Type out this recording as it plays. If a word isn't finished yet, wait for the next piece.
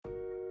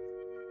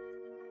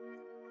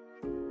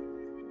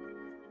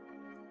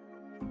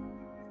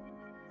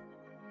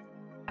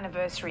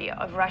Anniversary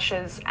of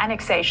Russia's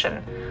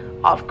annexation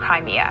of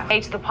Crimea.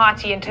 To the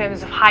party in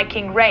terms of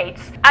hiking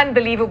rates.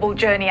 Unbelievable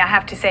journey, I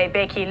have to say,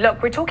 Becky.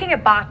 Look, we're talking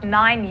about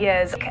 9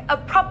 years, a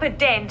proper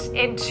dent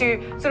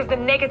into sort of the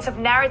negative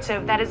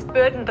narrative that has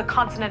burdened the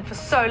continent for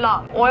so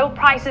long. Oil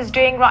prices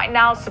doing right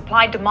now,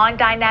 supply-demand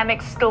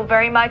dynamics still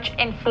very much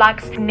in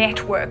flux,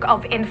 network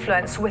of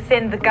influence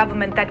within the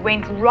government that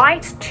went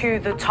right to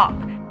the top.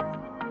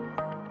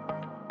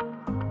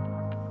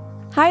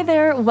 Hi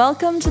there,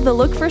 welcome to the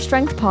Look for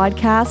Strength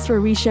podcast, where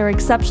we share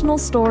exceptional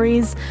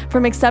stories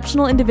from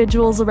exceptional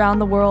individuals around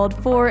the world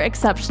for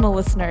exceptional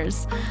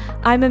listeners.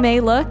 I'm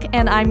Amay Look,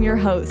 and I'm your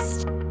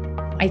host.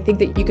 I think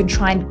that you can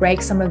try and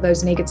break some of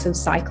those negative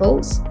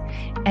cycles.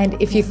 And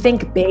if you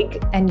think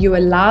big and you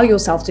allow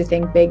yourself to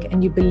think big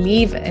and you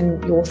believe in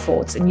your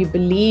thoughts and you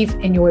believe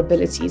in your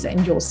abilities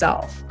and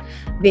yourself,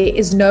 there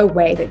is no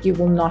way that you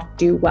will not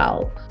do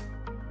well.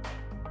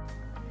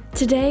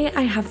 Today,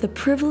 I have the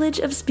privilege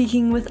of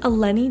speaking with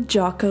Eleni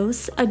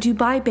Giokos, a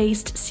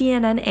Dubai-based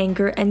CNN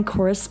anchor and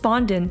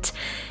correspondent.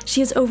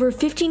 She has over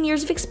 15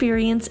 years of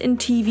experience in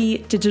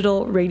TV,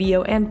 digital,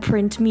 radio, and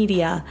print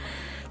media.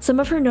 Some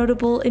of her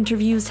notable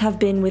interviews have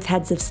been with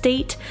heads of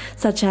state,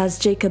 such as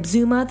Jacob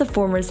Zuma, the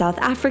former South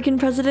African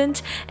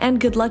president,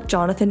 and Goodluck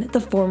Jonathan, the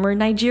former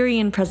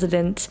Nigerian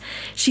president.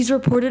 She's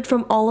reported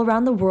from all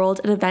around the world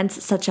at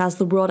events such as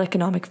the World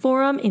Economic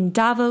Forum in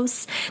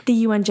Davos, the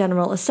UN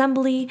General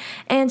Assembly,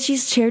 and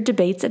she's chaired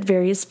debates at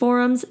various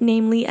forums,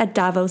 namely at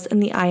Davos and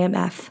the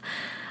IMF.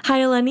 Hi,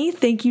 Eleni.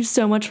 Thank you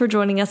so much for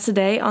joining us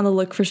today on the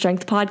Look for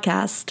Strength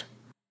podcast.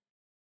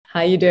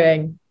 How are you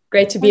doing?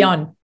 Great to be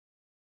on.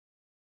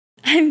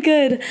 I'm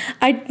good.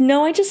 I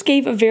know I just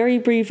gave a very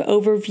brief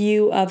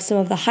overview of some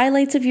of the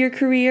highlights of your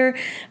career,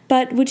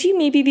 but would you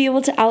maybe be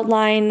able to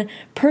outline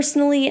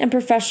personally and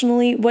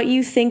professionally what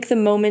you think the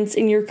moments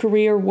in your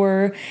career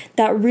were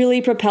that really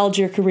propelled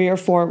your career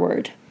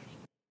forward?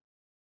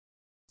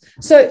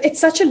 So it's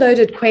such a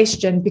loaded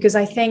question because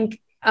I think,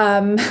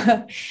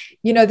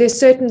 there's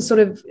certain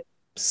sort of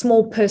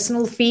small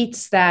personal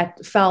feats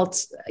that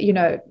felt,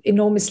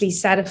 enormously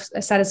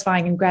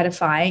satisfying and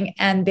gratifying.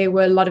 And there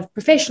were a lot of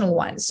professional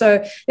ones.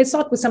 So let's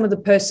start with some of the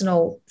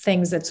personal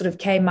things that sort of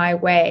came my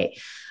way.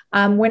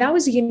 When I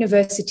was a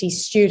university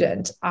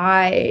student,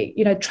 I,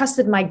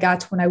 trusted my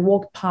gut when I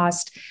walked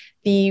past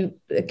the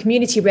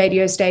community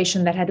radio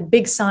station that had a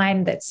big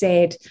sign that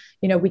said,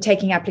 we're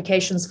taking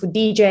applications for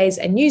DJs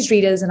and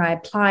newsreaders. And I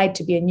applied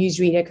to be a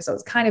newsreader because I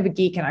was kind of a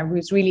geek and I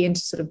was really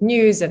into sort of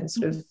news and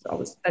I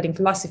was studying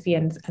philosophy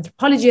and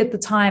anthropology at the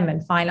time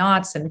and fine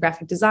arts and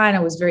graphic design. I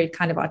was very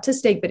kind of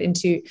artistic, but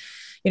into,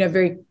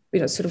 very,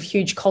 sort of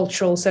huge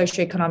cultural,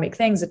 socioeconomic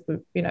things that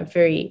were,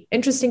 very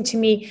interesting to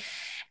me.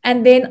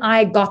 And then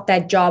I got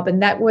that job,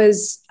 and that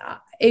was,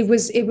 it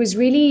was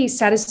really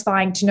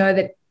satisfying to know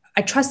that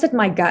I trusted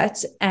my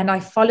gut and I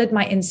followed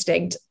my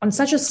instinct on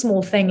such a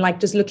small thing, like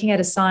just looking at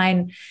a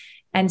sign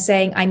and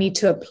saying, I need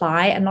to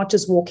apply, and not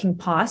just walking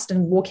past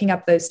and walking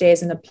up those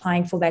stairs and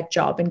applying for that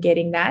job and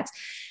getting that.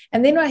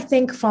 And then I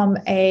think from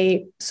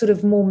a sort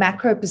of more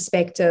macro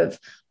perspective,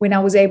 when I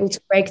was able to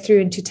break through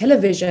into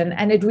television,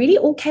 and it really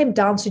all came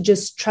down to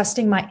just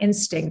trusting my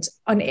instinct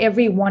on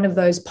every one of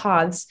those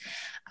paths.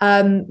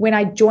 When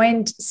I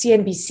joined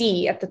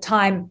CNBC at the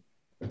time,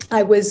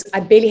 I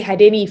barely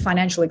had any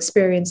financial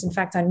experience. In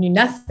fact, I knew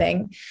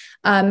nothing.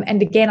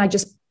 And again, I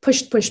just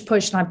pushed,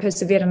 and I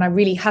persevered, and I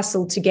really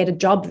hustled to get a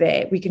job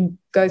there. We can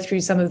go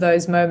through some of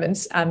those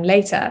moments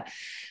later.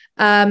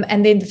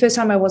 And then the first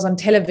time I was on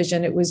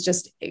television, it was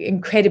just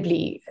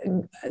incredibly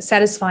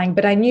satisfying.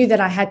 But I knew that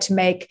I had to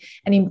make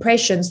an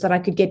impression so that I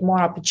could get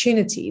more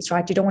opportunities,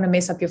 right? You don't want to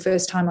mess up your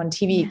first time on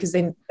TV because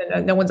then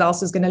no one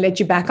else is going to let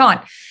you back on.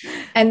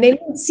 And then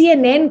when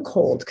CNN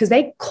called, because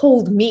they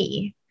called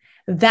me,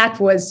 that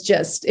was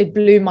just, it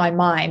blew my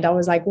mind. I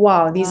was like,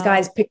 wow, these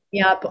guys picked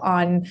me up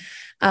on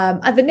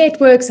other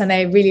networks and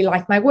they really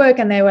liked my work.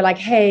 And they were like,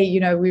 hey,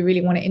 we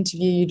really want to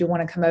interview you. Do you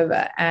want to come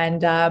over?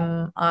 And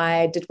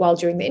I did well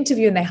during the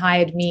interview and they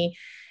hired me.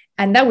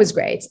 And that was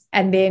great.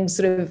 And then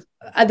sort of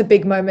other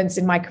big moments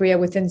in my career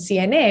within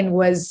CNN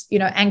was,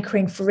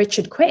 anchoring for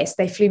Richard Quest.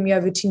 They flew me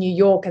over to New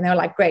York and they were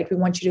like, great, we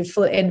want you to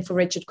fill in for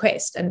Richard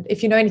Quest. And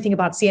if you know anything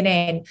about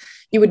CNN,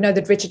 you would know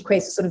that Richard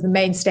Quest is sort of the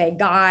mainstay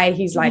guy.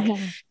 He's like,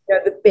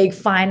 the big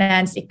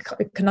finance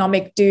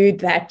economic dude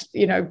that,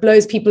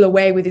 blows people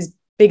away with his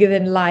bigger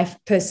than life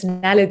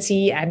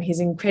personality and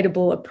his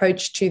incredible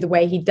approach to the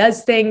way he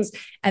does things.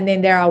 And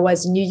then there I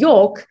was in New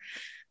York,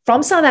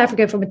 from South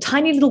Africa, from a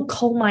tiny little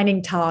coal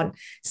mining town,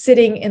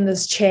 sitting in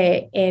this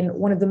chair in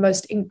one of the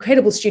most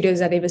incredible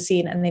studios I'd ever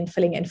seen, and then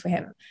filling in for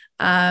him.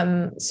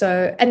 And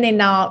then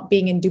now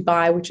being in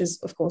Dubai, which is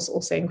of course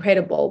also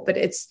incredible, but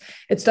it's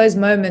those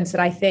moments that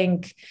I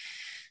think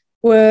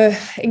were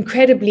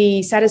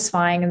incredibly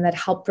satisfying and that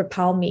helped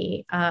propel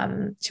me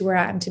to where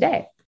I am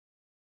today.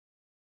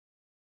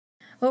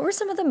 What were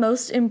some of the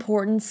most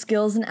important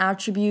skills and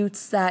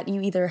attributes that you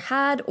either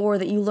had or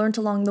that you learned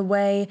along the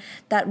way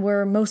that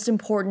were most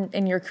important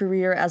in your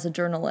career as a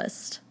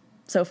journalist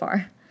so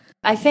far?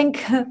 I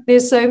think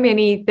there's so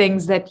many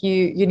things that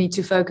you need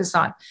to focus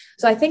on.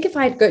 So I think if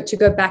I had to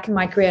go back in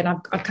my career,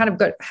 and I've kind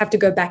of have to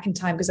go back in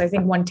time because I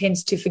think one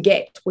tends to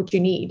forget what you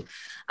need.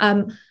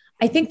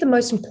 I think the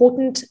most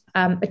important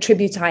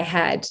attribute I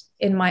had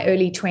in my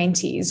early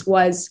 20s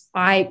was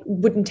I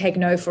wouldn't take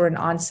no for an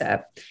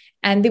answer.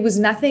 And there was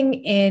nothing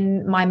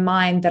in my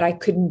mind that I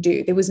couldn't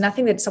do. There was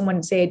nothing that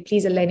someone said,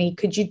 please, Eleni,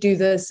 could you do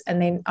this?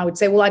 And then I would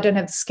say, well, I don't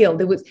have the skill.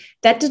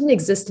 That didn't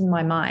exist in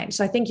my mind.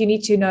 So I think you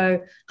need to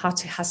know how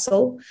to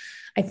hustle.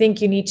 I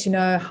think you need to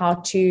know how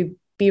to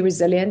be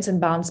resilient and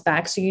bounce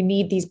back. So you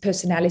need these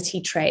personality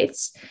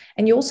traits.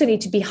 And you also need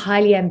to be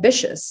highly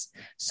ambitious.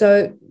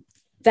 So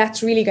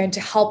that's really going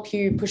to help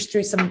you push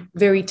through some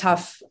very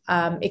tough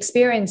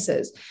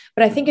experiences.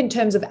 But I think in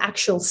terms of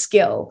actual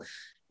skill,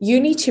 you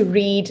need to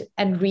read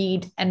and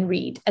read and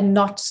read and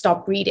not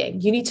stop reading.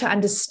 You need to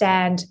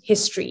understand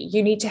history.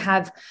 You need to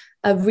have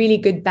a really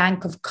good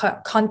bank of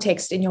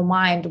context in your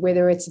mind,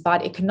 whether it's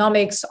about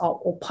economics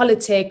or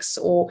politics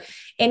or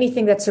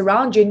anything that's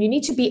around you. And you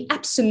need to be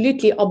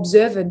absolutely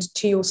observant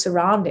to your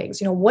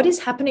surroundings. What is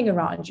happening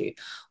around you?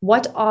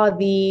 What are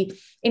the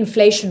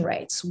inflation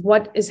rates?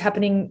 What is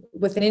happening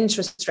with an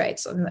interest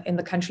rates in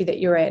the country that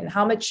you're in?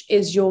 How much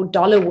is your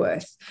dollar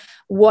worth?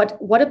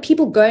 What are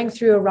people going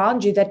through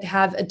around you that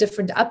have a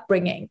different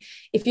upbringing?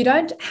 If you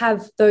don't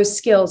have those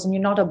skills and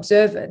you're not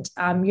observant,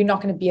 you're not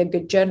going to be a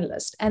good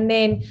journalist. And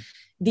then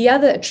the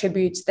other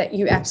attributes that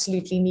you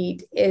absolutely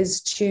need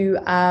is to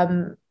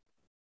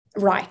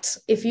write.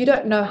 If you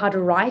don't know how to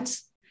write,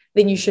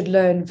 then you should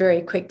learn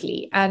very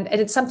quickly. And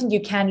it's something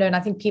you can learn.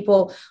 I think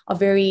people are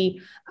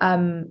very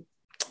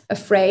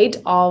afraid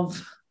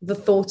of the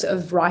thought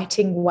of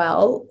writing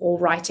well or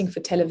writing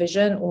for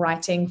television or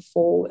writing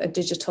for a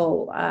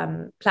digital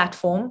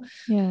platform,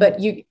 but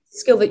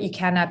skill that you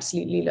can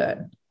absolutely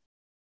learn.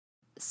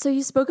 So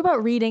you spoke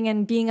about reading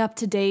and being up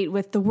to date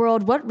with the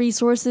world. What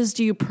resources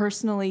do you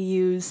personally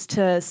use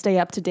to stay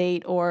up to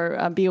date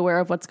or be aware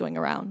of what's going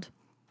around?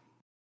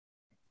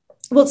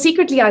 Well,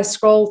 secretly, I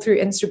scroll through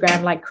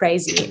Instagram like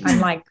crazy. I'm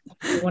like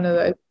one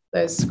of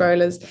those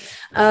scrollers.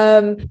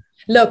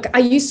 Look, I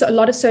use a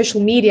lot of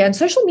social media, and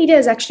social media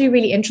is actually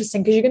really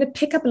interesting because you're going to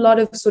pick up a lot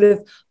of sort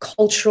of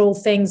cultural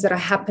things that are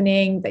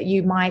happening that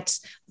you might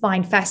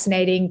find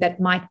fascinating,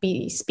 that might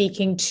be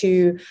speaking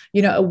to,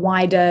 a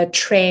wider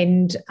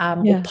trend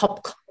or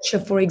pop culture,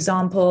 for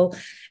example.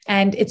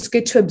 And it's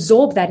good to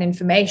absorb that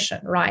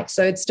information, right?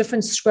 So it's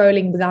different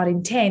scrolling without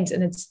intent.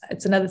 And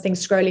it's another thing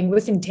scrolling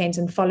with intent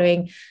and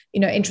following,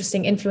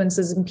 interesting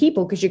influences in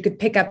people, because you could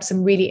pick up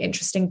some really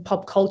interesting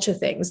pop culture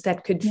things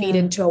that could feed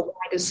into a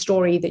wider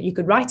story that you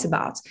could write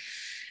about.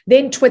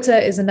 Then Twitter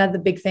is another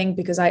big thing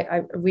because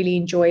I really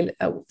enjoy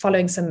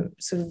following some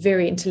sort of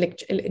very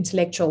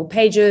intellectual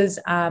pages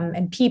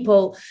and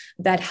people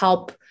that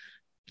help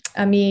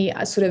me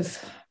sort of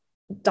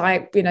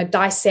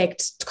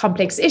dissect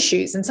complex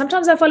issues. And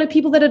sometimes I follow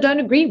people that I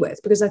don't agree with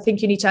because I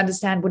think you need to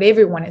understand what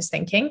everyone is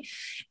thinking.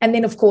 And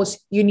then, of course,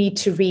 you need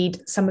to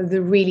read some of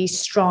the really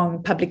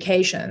strong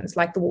publications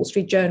like the Wall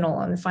Street Journal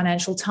and the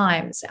Financial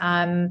Times.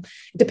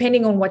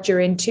 Depending on what you're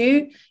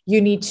into,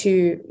 you need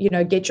to,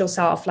 get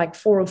yourself like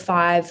 4 or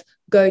 5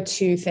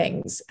 go-to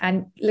things.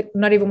 And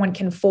not everyone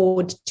can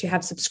afford to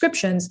have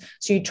subscriptions.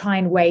 So you try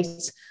and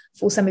wait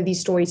for some of these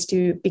stories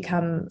to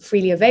become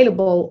freely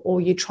available,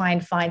 or you try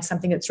and find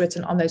something that's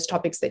written on those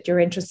topics that you're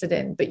interested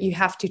in, but you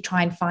have to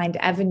try and find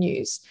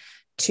avenues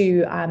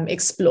to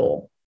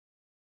explore.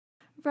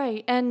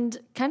 Right. And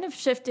kind of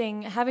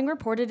shifting, having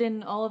reported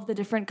in all of the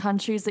different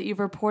countries that you've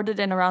reported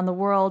in around the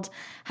world,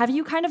 have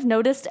you kind of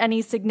noticed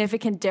any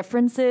significant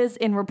differences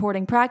in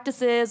reporting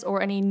practices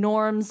or any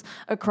norms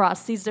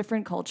across these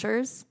different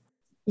cultures?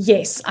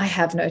 Yes, I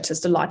have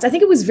noticed a lot. I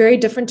think it was very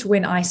different to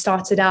when I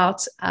started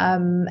out.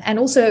 And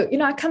also,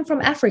 I come from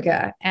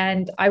Africa,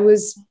 and I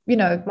was,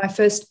 my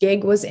first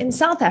gig was in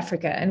South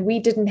Africa, and we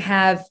didn't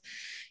have,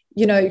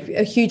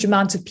 a huge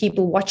amount of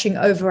people watching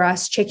over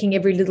us, checking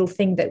every little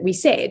thing that we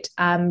said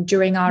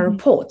during our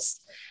reports.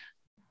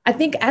 I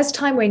think as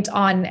time went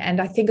on,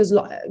 and I think a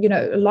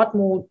lot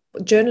more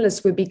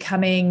journalists were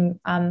becoming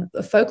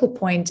a focal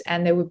point,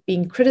 and they were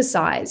being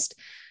criticized.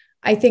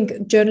 I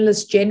think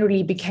journalists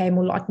generally became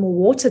a lot more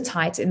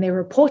watertight in their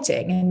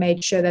reporting and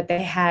made sure that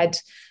they had,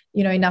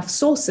 enough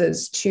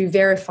sources to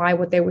verify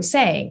what they were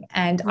saying.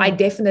 And I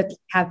definitely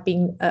have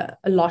been a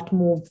lot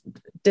more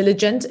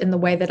diligent in the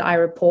way that I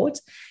report.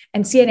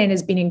 And CNN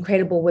has been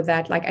incredible with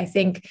that. Like, I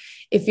think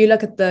if you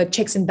look at the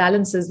checks and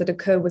balances that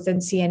occur within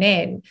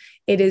CNN,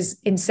 it is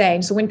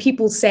insane. So when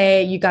people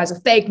say you guys are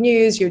fake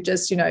news, you're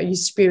just, you're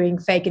spewing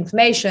fake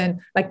information,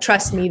 like,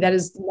 trust me, that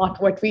is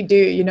not what we do.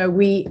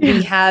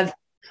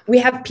 We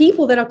have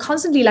people that are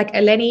constantly like,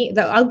 Eleni,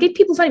 I'll get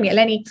people phoning me,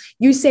 Eleni,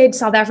 you said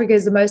South Africa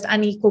is the most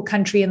unequal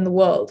country in the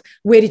world.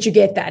 Where did you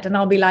get that? And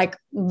I'll be like,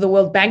 the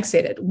World Bank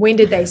said it. When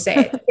did they say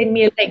it? Send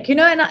me a link,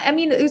 and I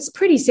mean, it's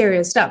pretty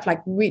serious stuff.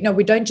 Like, we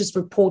don't just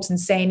report and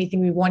say anything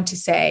we want to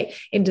say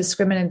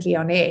indiscriminately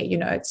on air.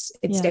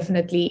 It's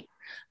definitely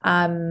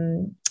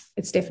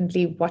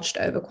watched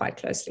over quite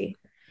closely.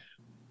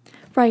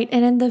 Right.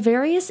 And in the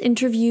various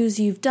interviews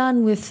you've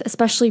done with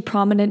especially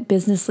prominent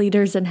business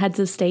leaders and heads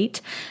of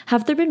state,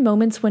 have there been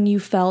moments when you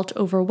felt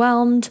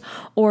overwhelmed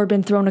or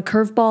been thrown a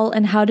curveball?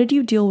 And how did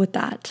you deal with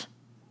that?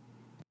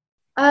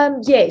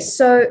 Yes.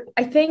 So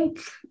I think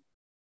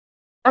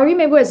I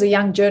remember as a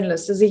young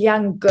journalist, as a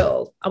young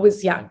girl, I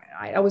was young.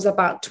 I was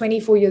about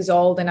 24 years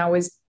old, and I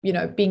was,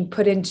 being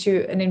put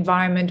into an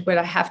environment where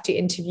I have to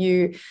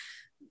interview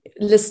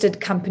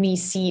listed company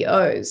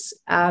CEOs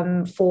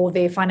for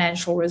their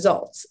financial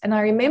results. And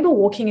I remember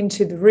walking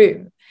into the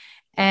room,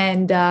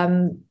 and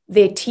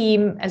their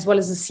team, as well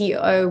as the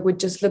CEO, would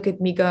just look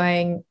at me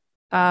going,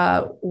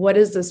 what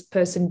is this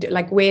person do?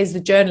 Like, where's the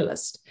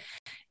journalist?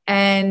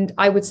 And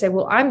I would say,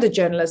 well, I'm the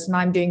journalist and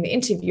I'm doing the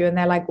interview. And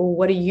they're like, well,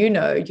 what do you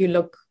know? You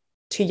look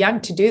too young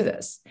to do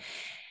this.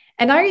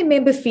 And I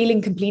remember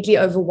feeling completely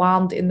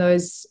overwhelmed in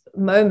those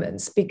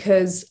moments,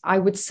 because I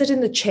would sit in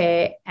the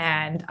chair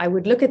and I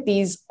would look at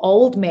these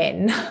old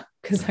men,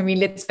 because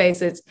let's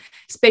face it,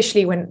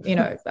 especially when,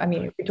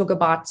 we talk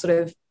about sort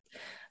of,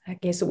 I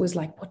guess it was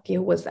like, what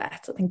year was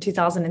that? I think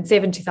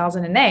 2007,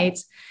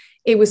 2008,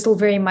 it was still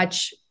very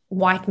much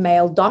white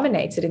male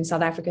dominated in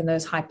South Africa in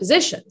those high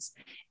positions.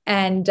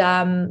 And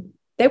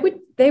they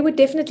would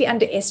definitely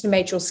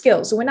underestimate your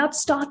skills. So when I'd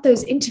start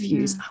those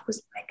interviews, I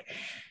was like,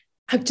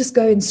 I'd just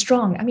go in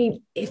strong.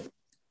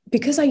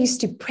 Because I used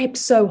to prep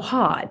so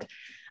hard,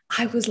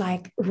 I was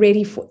like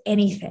ready for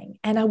anything,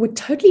 and I would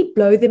totally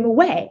blow them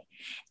away.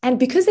 And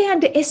because they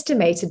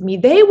underestimated me,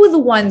 they were the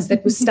ones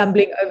that were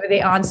stumbling over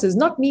their answers,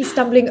 not me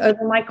stumbling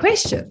over my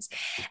questions.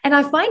 And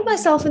I find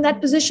myself in that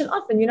position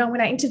often,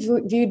 when I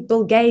interviewed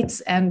Bill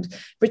Gates and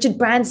Richard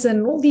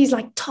Branson, all these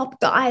like top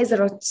guys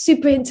that are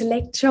super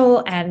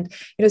intellectual and,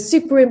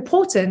 super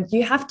important,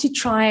 you have to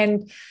try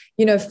and,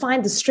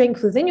 find the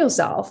strength within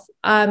yourself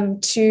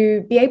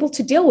to be able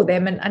to deal with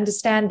them and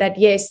understand that,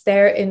 yes,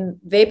 they're in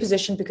their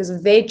position because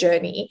of their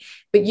journey,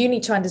 but you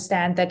need to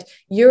understand that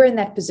you're in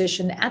that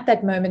position at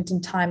that moment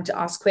in time to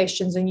ask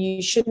questions, and you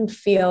shouldn't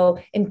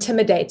feel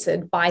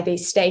intimidated by their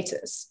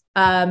status.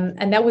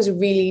 And that was a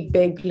really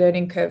big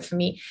learning curve for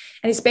me.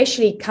 And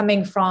especially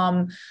coming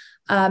from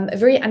a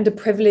very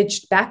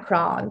underprivileged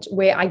background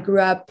where I grew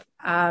up,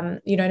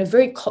 in a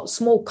very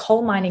small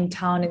coal mining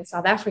town in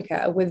South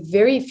Africa with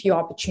very few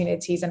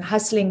opportunities, and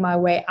hustling my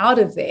way out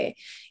of there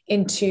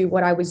into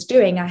what I was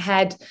doing. I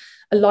had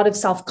a lot of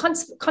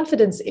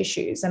self-confidence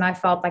issues, and I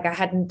felt like I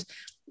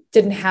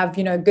didn't have,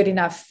 good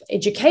enough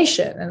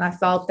education. And I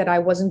felt that I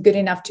wasn't good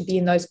enough to be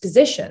in those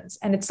positions.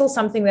 And it's still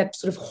something that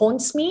sort of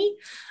haunts me.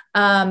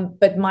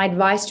 But my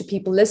advice to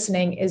people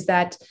listening is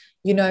that,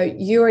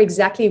 you're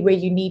exactly where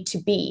you need to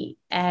be.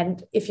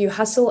 And if you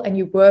hustle and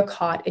you work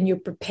hard and you're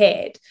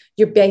prepared,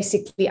 you're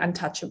basically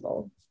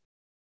untouchable.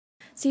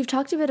 So you've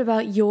talked a bit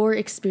about your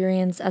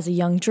experience as a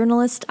young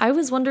journalist. I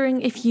was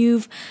wondering if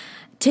you've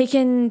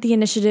taken the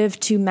initiative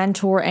to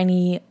mentor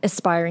any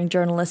aspiring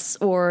journalists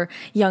or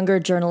younger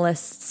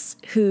journalists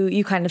who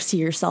you kind of see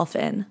yourself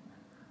in.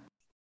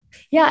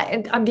 Yeah,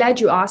 and I'm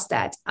glad you asked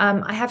that.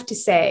 I have to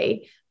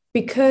say,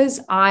 because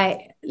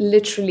I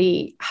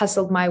literally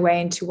hustled my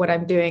way into what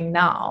I'm doing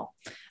now,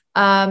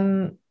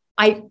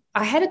 I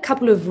had a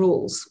couple of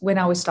rules when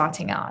I was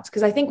starting out,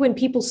 because I think when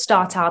people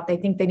start out, they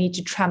think they need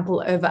to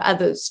trample over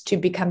others to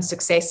become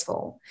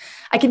successful.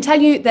 I can tell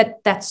you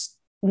that that's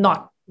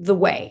not the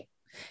way.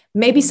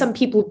 Maybe some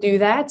people do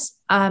that.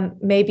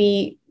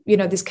 Maybe,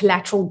 there's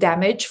collateral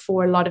damage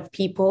for a lot of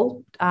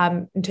people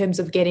in terms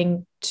of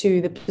getting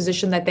to the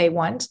position that they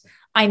want.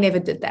 I never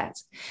did that.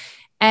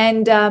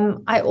 And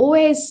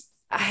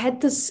I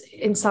had this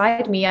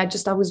inside me. I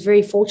was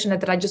very fortunate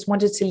that I just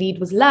wanted to lead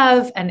with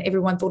love, and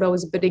everyone thought I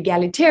was a bit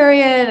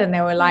egalitarian, and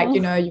they were like,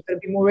 you've got to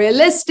be more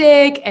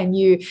realistic, and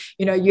you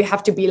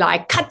have to be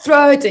like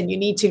cutthroat, and you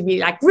need to be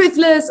like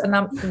ruthless. And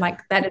I'm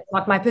like, that is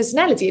not my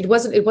personality. It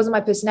wasn't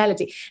my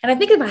personality. And I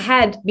think if I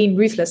had been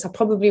ruthless, I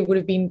probably would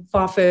have been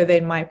far further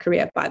in my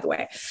career, by the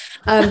way.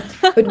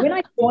 But when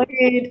I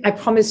joined, I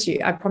promise you,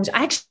 I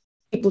actually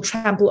people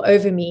trample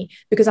over me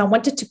because I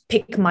wanted to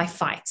pick my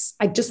fights.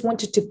 I just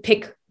wanted to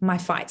pick my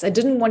fights. I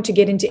didn't want to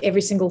get into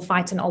every single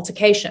fight and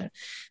altercation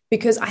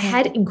because I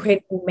had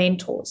incredible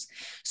mentors.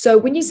 So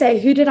when you say,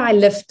 who did I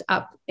lift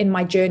up in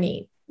my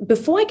journey?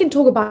 Before I can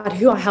talk about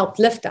who I helped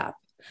lift up,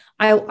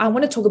 I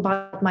want to talk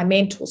about my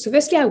mentors. So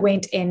firstly, I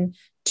went in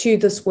to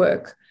this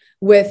work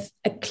with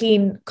a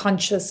clean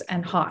conscience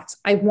and heart.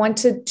 I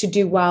wanted to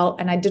do well,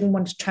 and I didn't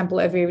want to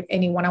trample over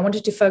anyone. I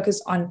wanted to focus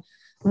on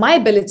my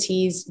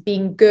abilities,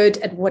 being good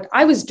at what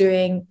I was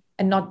doing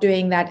and not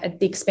doing that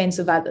at the expense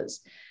of others.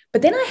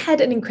 But then I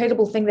had an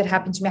incredible thing that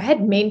happened to me. I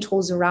had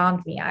mentors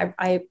around me.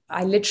 I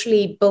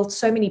literally built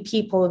so many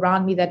people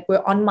around me that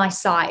were on my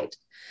side,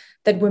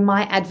 that were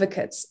my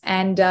advocates.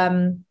 And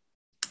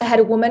I had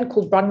a woman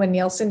called Bronwyn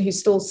Nielsen, who's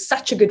still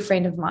such a good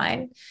friend of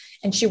mine.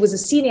 And she was a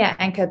senior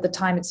anchor at the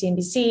time at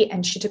CNBC,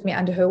 and she took me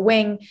under her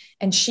wing,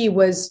 and she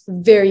was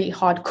very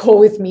hardcore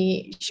with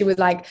me. She was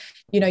like,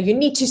 you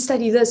need to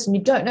study this, and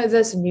you don't know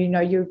this, and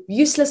you're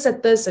useless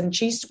at this. And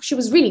she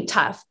was really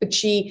tough, but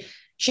she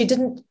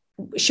didn't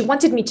she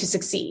wanted me to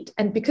succeed.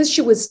 And because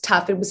she was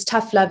tough, it was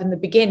tough love in the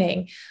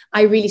beginning,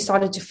 I really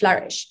started to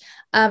flourish.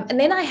 And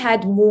then I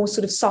had more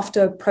sort of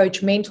softer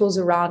approach mentors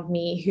around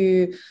me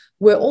who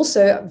were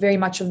also very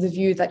much of the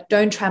view that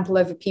don't trample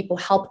over people,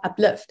 help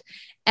uplift.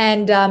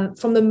 And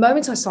from the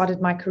moment I started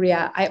my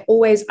career, I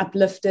always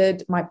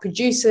uplifted my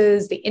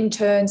producers, the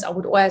interns. I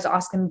would always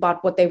ask them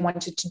about what they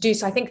wanted to do.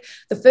 So I think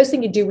the first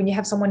thing you do when you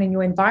have someone in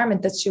your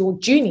environment that's your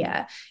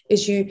junior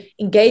is you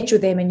engage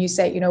with them and you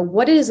say,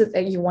 what is it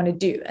that you want to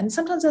do? And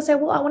sometimes they'll say,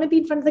 well, I want to be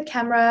in front of the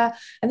camera.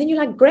 And then you're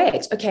like,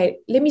 great, okay,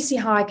 let me see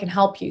how I can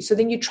help you. So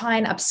then you try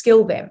and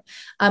upskill them,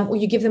 or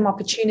you give them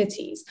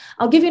opportunities.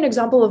 I'll give you an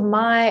example of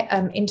my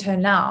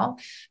intern now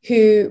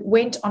who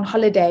went on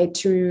holiday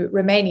to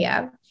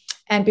Romania.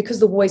 And because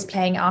the war is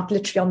playing out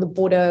literally on the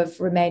border of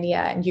Romania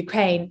and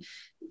Ukraine,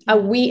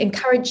 we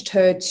encouraged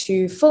her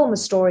to film a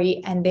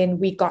story, and then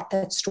we got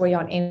that story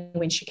on air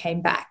when she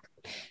came back.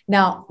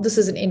 Now, this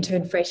is an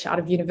intern fresh out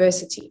of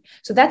university.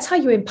 So that's how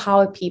you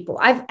empower people.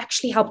 I've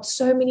actually helped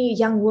so many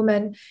young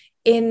women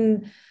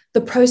in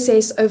the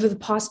process over the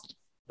past,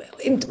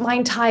 in my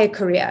entire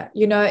career.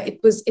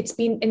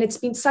 It's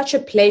been such a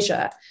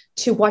pleasure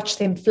to watch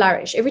them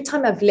flourish. Every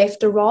time I've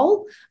left a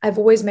role, I've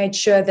always made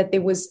sure that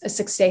there was a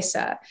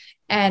successor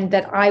and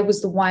that I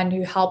was the one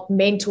who helped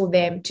mentor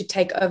them to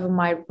take over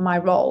my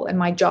role and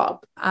my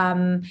job.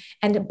 And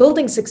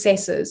building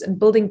successes and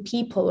building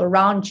people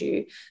around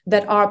you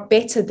that are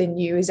better than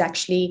you is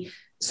actually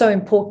so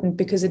important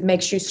because it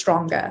makes you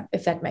stronger,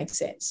 if that makes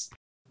sense.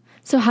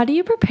 So how do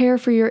you prepare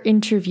for your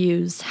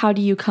interviews? How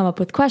do you come up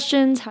with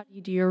questions? How do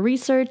you do your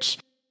research?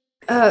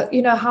 How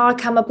I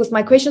come up with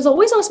my questions, I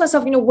always ask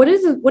myself, what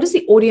does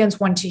the audience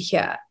want to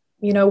hear?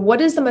 What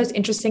is the most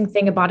interesting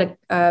thing about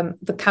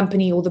the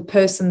company or the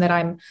person that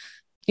I'm,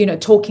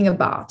 talking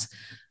about?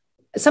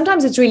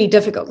 Sometimes it's really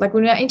difficult. Like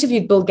when I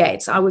interviewed Bill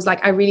Gates, I was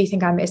like, I really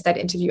think I messed that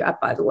interview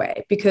up, by the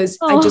way, because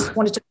I just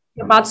wanted to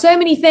talk about so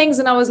many things.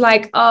 And I was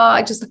like,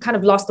 I just kind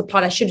of lost the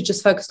plot. I should have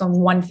just focused on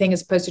one thing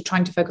as opposed to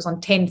trying to focus on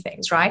 10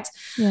 things, right?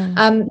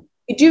 Yeah.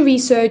 You do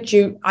research.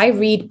 I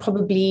read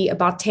probably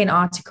about 10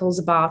 articles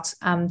about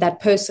that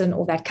person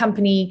or that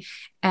company.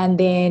 And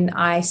then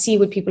I see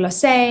what people are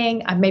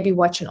saying. I maybe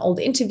watch an old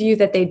interview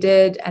that they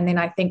did. And then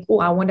I think,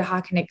 I wonder how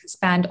I can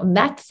expand on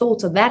that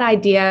thought or that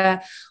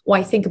idea. Or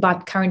I think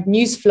about current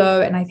news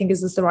flow. And I think,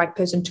 is this the right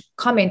person to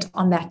comment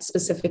on that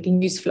specific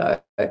news flow?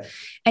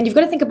 And you've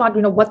got to think about,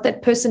 what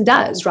that person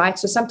does, right?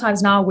 So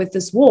sometimes now with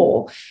this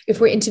war,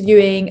 if we're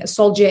interviewing a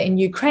soldier in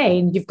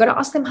Ukraine, you've got to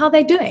ask them how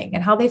they're doing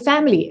and how their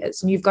family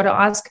is. And you've got to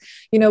ask,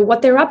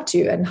 what they're up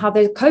to and how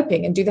they're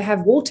coping. And do they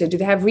have water? Do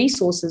they have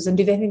resources? And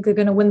do they think they're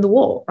going to win the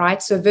war, right?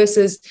 So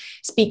versus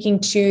speaking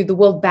to the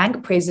World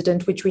Bank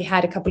president, which we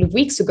had a couple of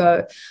weeks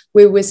ago,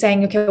 where we're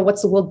saying, okay,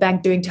 what's the World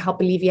Bank doing to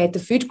help alleviate the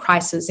food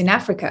crisis in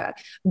Africa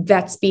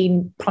that's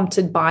been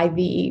prompted by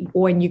the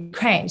war in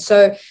Ukraine?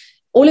 So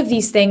all of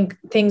these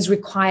things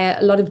require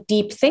a lot of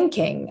deep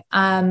thinking.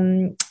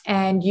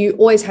 And you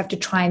always have to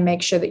try and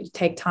make sure that you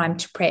take time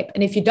to prep.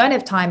 And if you don't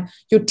have time,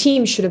 your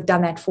team should have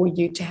done that for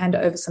you to hand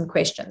over some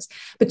questions.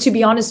 But to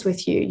be honest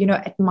with you,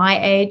 at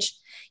my age,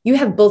 you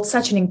have built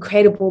such an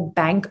incredible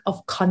bank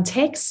of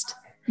context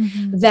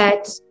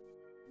that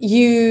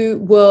you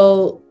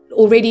will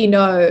already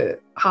know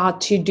how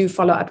to do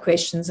follow-up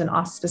questions and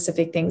ask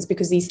specific things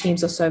because these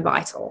themes are so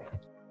vital.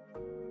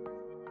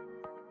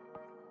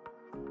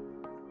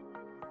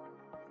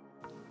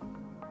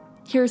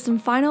 Here are some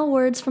final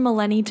words from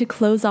Eleni to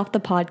close off the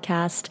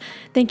podcast.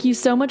 Thank you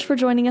so much for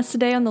joining us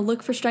today on the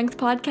Look for Strength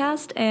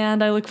podcast,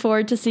 and I look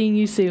forward to seeing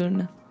you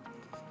soon.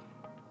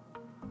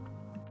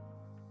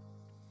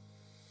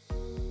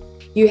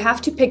 You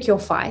have to pick your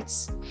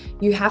fights.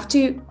 You have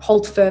to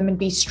hold firm and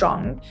be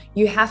strong.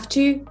 You have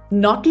to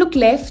not look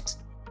left,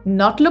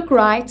 not look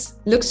right,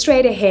 look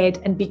straight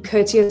ahead and be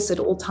courteous at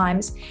all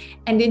times,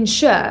 and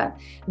ensure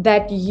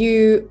that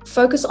you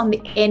focus on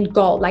the end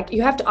goal. Like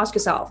you have to ask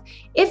yourself,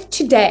 if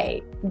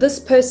today this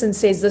person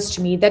says this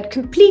to me that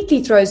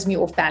completely throws me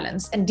off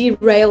balance and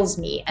derails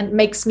me and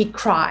makes me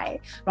cry,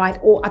 right,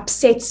 or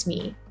upsets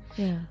me,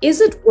 is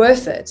it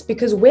worth it?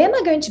 Because where am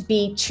I going to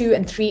be 2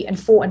 and 3 and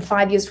 4 and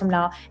 5 years from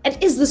now? And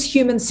is this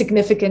human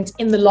significant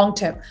in the long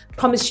term?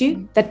 Promise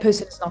you that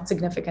person is not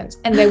significant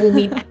and they will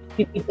mean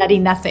absolutely bloody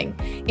nothing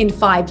in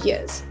 5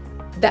 years.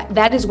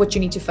 That is what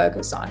you need to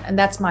focus on. And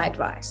that's my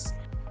advice.